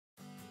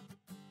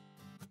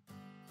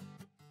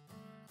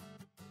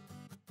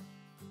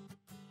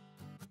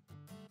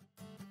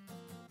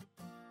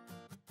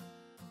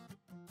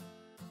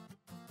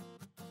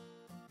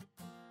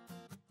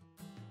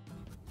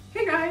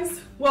Hey guys,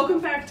 welcome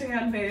back to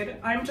Handmade.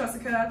 I'm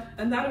Jessica,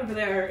 and that over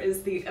there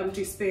is the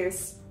empty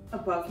space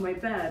above my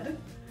bed.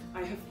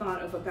 I have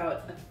thought of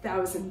about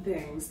 1,000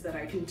 things that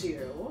I can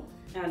do,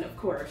 and of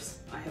course,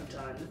 I have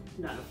done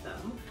none of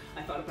them.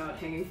 I thought about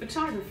hanging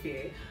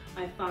photography.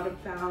 I thought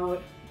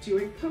about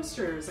doing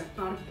posters. I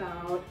thought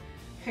about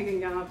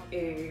hanging up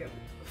a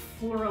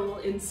floral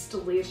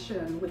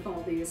installation with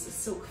all these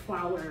silk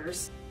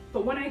flowers.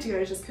 But one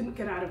idea I just couldn't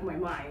get out of my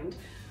mind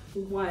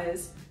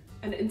was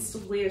an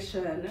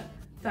installation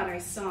that I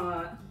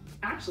saw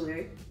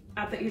actually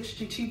at the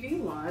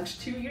HGTV launch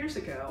 2 years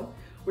ago,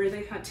 where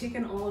they had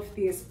taken all of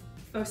these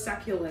faux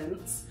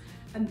succulents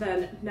and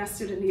then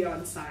nested a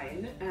neon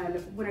sign. And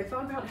when I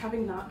thought about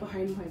having that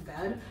behind my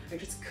bed, I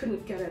just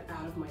couldn't get it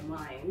out of my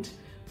mind.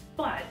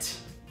 But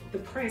the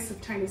price of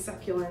tiny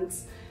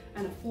succulents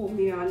and a full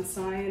neon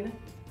sign,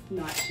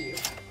 not cheap.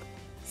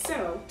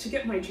 So to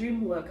get my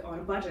dream look on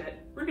a budget,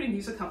 we're gonna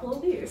use a couple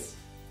of these.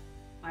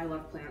 I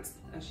love plants.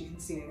 As you can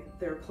see,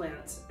 there are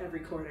plants every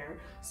corner,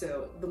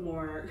 so the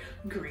more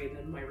green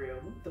in my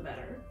room, the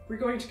better. We're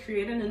going to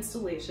create an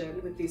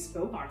installation with these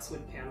faux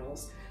boxwood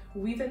panels,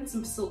 weave in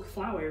some silk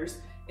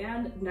flowers,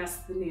 and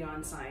nest the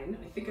neon sign.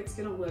 I think it's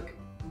gonna look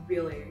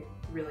really,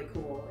 really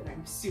cool, and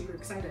I'm super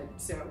excited,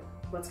 so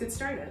let's get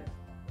started.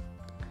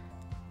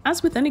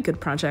 As with any good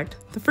project,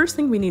 the first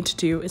thing we need to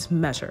do is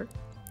measure.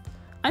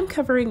 I'm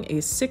covering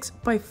a 6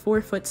 by 4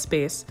 foot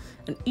space,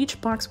 and each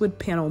boxwood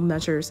panel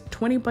measures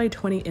 20 by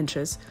 20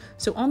 inches,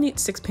 so I'll need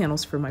 6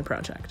 panels for my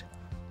project.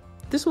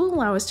 This will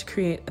allow us to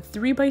create a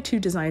 3 by 2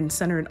 design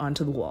centered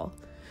onto the wall.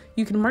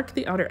 You can mark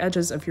the outer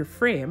edges of your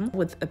frame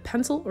with a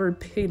pencil or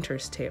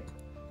painter's tape.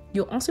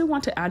 You'll also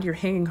want to add your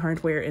hanging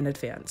hardware in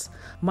advance.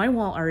 My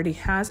wall already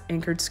has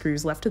anchored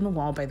screws left in the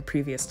wall by the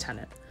previous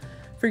tenant.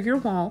 For your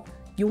wall,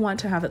 you'll want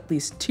to have at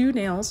least 2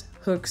 nails,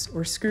 hooks,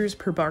 or screws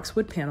per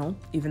boxwood panel,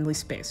 evenly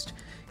spaced.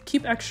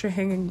 Keep extra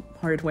hanging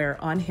hardware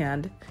on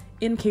hand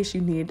in case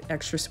you need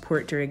extra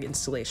support during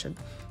installation.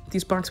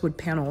 These boxwood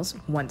panels,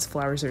 once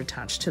flowers are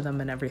attached to them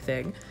and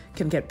everything,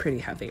 can get pretty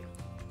heavy.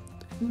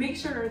 Make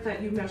sure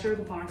that you measure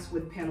the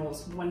boxwood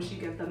panels once you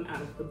get them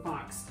out of the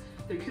box.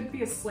 There could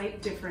be a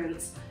slight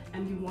difference,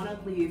 and you want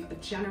to leave a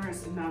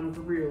generous amount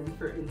of room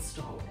for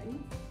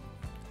installing.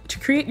 To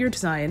create your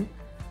design,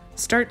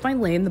 start by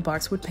laying the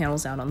boxwood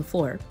panels out on the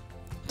floor.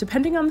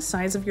 Depending on the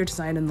size of your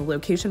design and the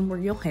location where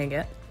you'll hang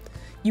it,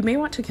 you may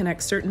want to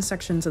connect certain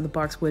sections of the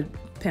boxwood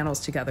panels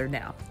together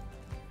now.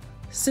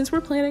 Since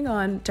we're planning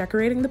on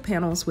decorating the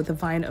panels with a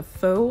vine of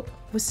faux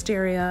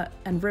wisteria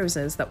and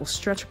roses that will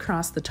stretch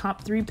across the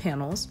top 3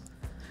 panels,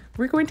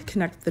 we're going to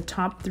connect the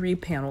top 3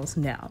 panels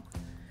now.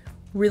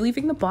 We're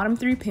leaving the bottom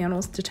 3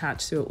 panels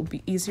detached so it will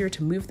be easier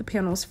to move the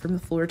panels from the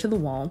floor to the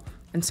wall,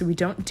 and so we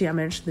don't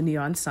damage the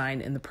neon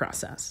sign in the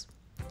process.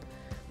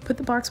 Put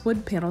the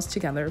boxwood panels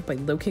together by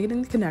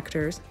locating the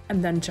connectors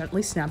and then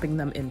gently snapping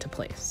them into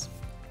place.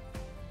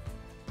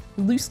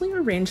 Loosely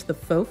arrange the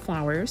faux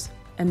flowers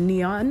and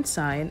neon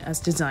sign as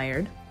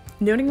desired,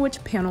 noting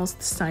which panels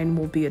the sign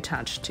will be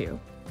attached to.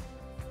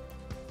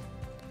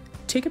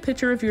 Take a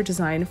picture of your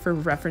design for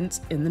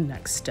reference in the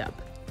next step.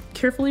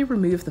 Carefully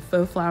remove the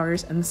faux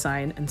flowers and the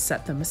sign and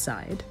set them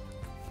aside.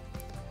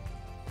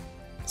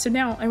 So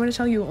now I want to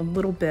tell you a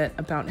little bit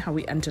about how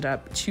we ended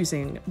up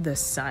choosing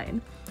this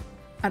sign.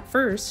 At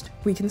first,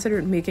 we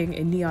considered making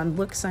a neon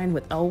look sign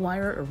with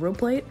L-wire or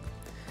rope light,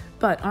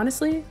 but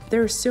honestly,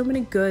 there are so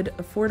many good,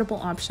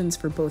 affordable options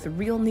for both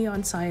real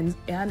neon signs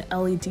and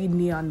LED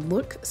neon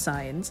look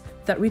signs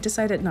that we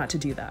decided not to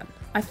do that.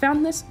 I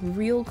found this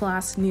real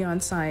glass neon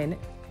sign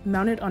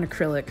mounted on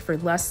acrylic for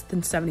less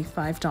than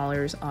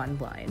 $75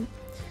 online.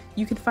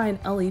 You can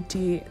find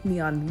LED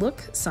neon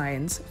look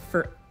signs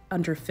for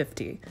under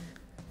 $50.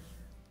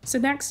 So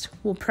next,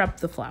 we'll prep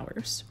the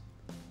flowers.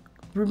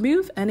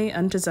 Remove any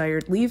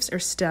undesired leaves or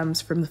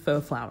stems from the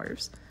faux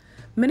flowers.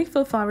 Many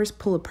faux flowers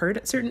pull apart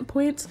at certain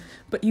points,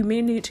 but you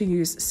may need to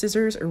use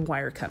scissors or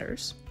wire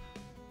cutters.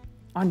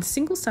 On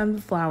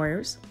single-stemmed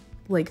flowers,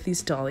 like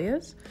these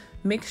dahlias,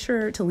 make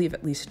sure to leave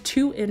at least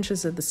 2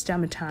 inches of the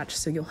stem attached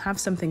so you'll have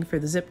something for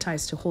the zip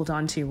ties to hold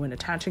onto when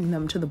attaching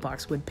them to the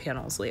boxwood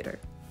panels later.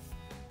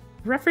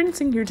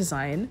 Referencing your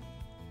design,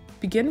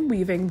 begin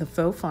weaving the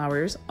faux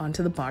flowers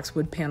onto the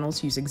boxwood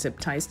panels using zip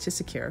ties to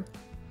secure.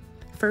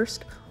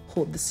 First,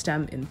 hold the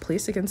stem in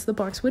place against the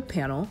boxwood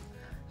panel,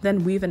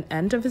 then weave an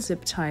end of a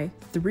zip tie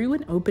through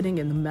an opening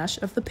in the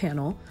mesh of the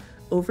panel,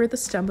 over the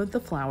stem of the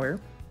flower,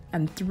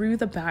 and through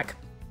the back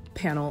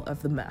panel of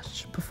the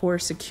mesh before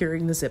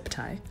securing the zip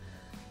tie.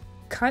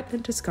 Cut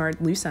and discard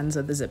loose ends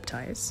of the zip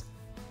ties.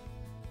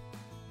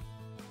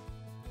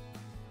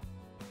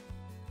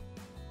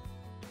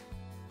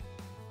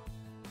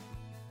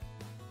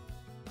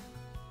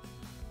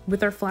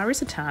 With our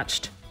flowers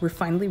attached, we're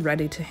finally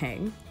ready to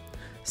hang.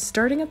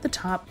 Starting at the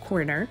top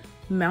corner,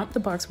 mount the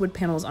boxwood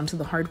panels onto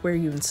the hardware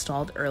you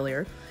installed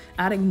earlier,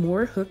 adding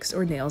more hooks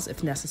or nails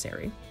if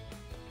necessary.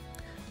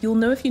 You'll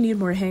know if you need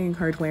more hanging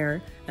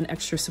hardware and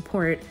extra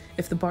support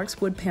if the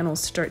boxwood panels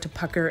start to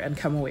pucker and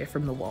come away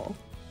from the wall.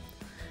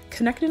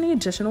 Connect any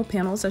additional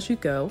panels as you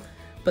go,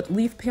 but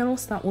leave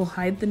panels that will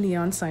hide the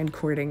neon sign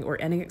cording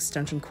or any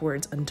extension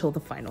cords until the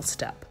final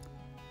step.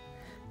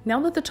 Now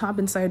that the top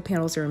and side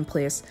panels are in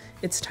place,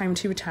 it's time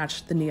to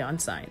attach the neon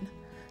sign.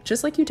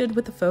 Just like you did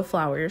with the faux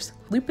flowers,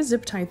 loop a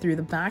zip tie through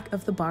the back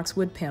of the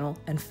boxwood panel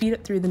and feed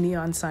it through the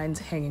neon sign's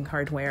hanging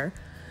hardware,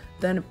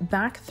 then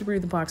back through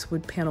the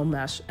boxwood panel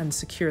mesh and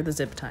secure the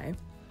zip tie.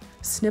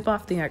 Snip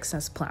off the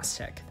excess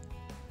plastic.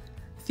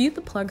 Feed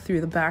the plug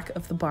through the back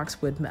of the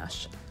boxwood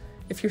mesh.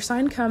 If your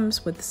sign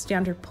comes with the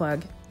standard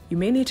plug, you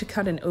may need to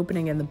cut an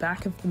opening in the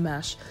back of the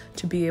mesh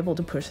to be able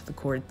to push the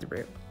cord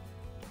through.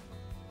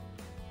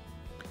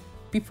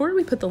 Before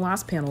we put the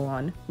last panel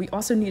on, we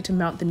also need to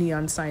mount the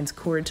neon sign's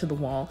cord to the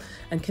wall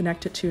and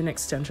connect it to an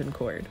extension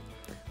cord.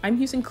 I'm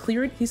using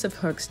clear adhesive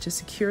hooks to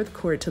secure the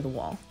cord to the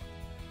wall.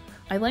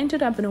 I lined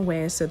it up in a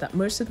way so that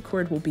most of the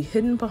cord will be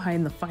hidden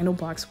behind the final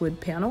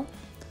boxwood panel,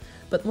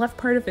 but left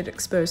part of it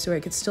exposed so I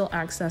could still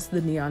access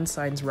the neon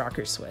sign's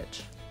rocker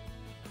switch.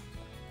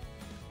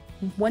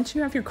 Once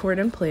you have your cord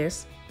in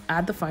place,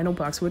 add the final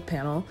boxwood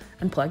panel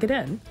and plug it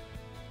in.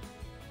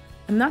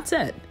 And that's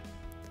it!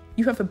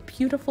 You have a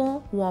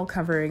beautiful wall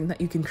covering that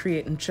you can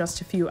create in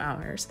just a few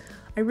hours.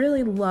 I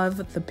really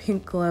love the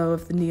pink glow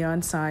of the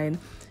neon sign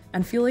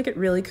and feel like it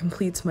really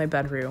completes my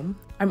bedroom.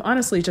 I'm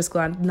honestly just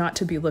glad not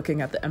to be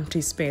looking at the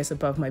empty space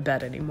above my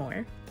bed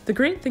anymore. The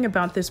great thing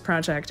about this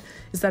project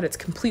is that it's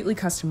completely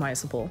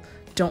customizable.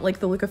 Don't like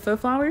the look of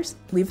faux flowers?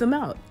 Leave them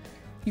out.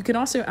 You can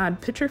also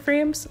add picture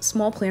frames,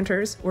 small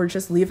planters, or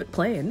just leave it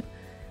plain.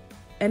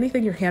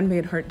 Anything your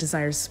handmade heart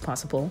desires is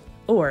possible,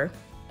 or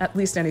at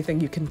least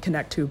anything you can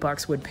connect to a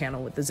boxwood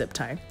panel with the zip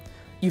tie.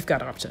 You've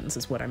got options,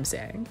 is what I'm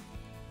saying.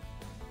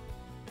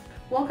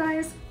 Well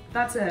guys,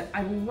 that's it.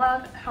 I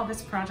love how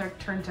this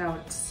project turned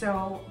out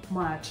so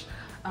much.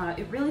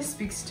 It really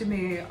speaks to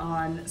me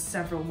on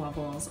several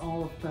levels.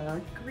 All of the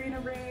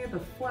greenery,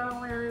 the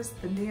flowers,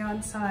 the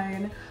neon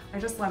sign. I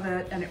just love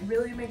it, and it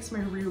really makes my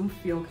room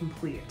feel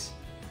complete.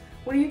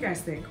 What do you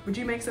guys think? Would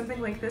you make something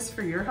like this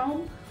for your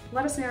home?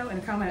 Let us know in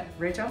a comment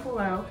right down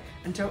below,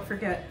 and don't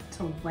forget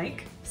to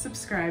like,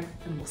 subscribe,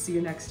 and we'll see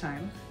you next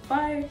time.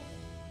 Bye!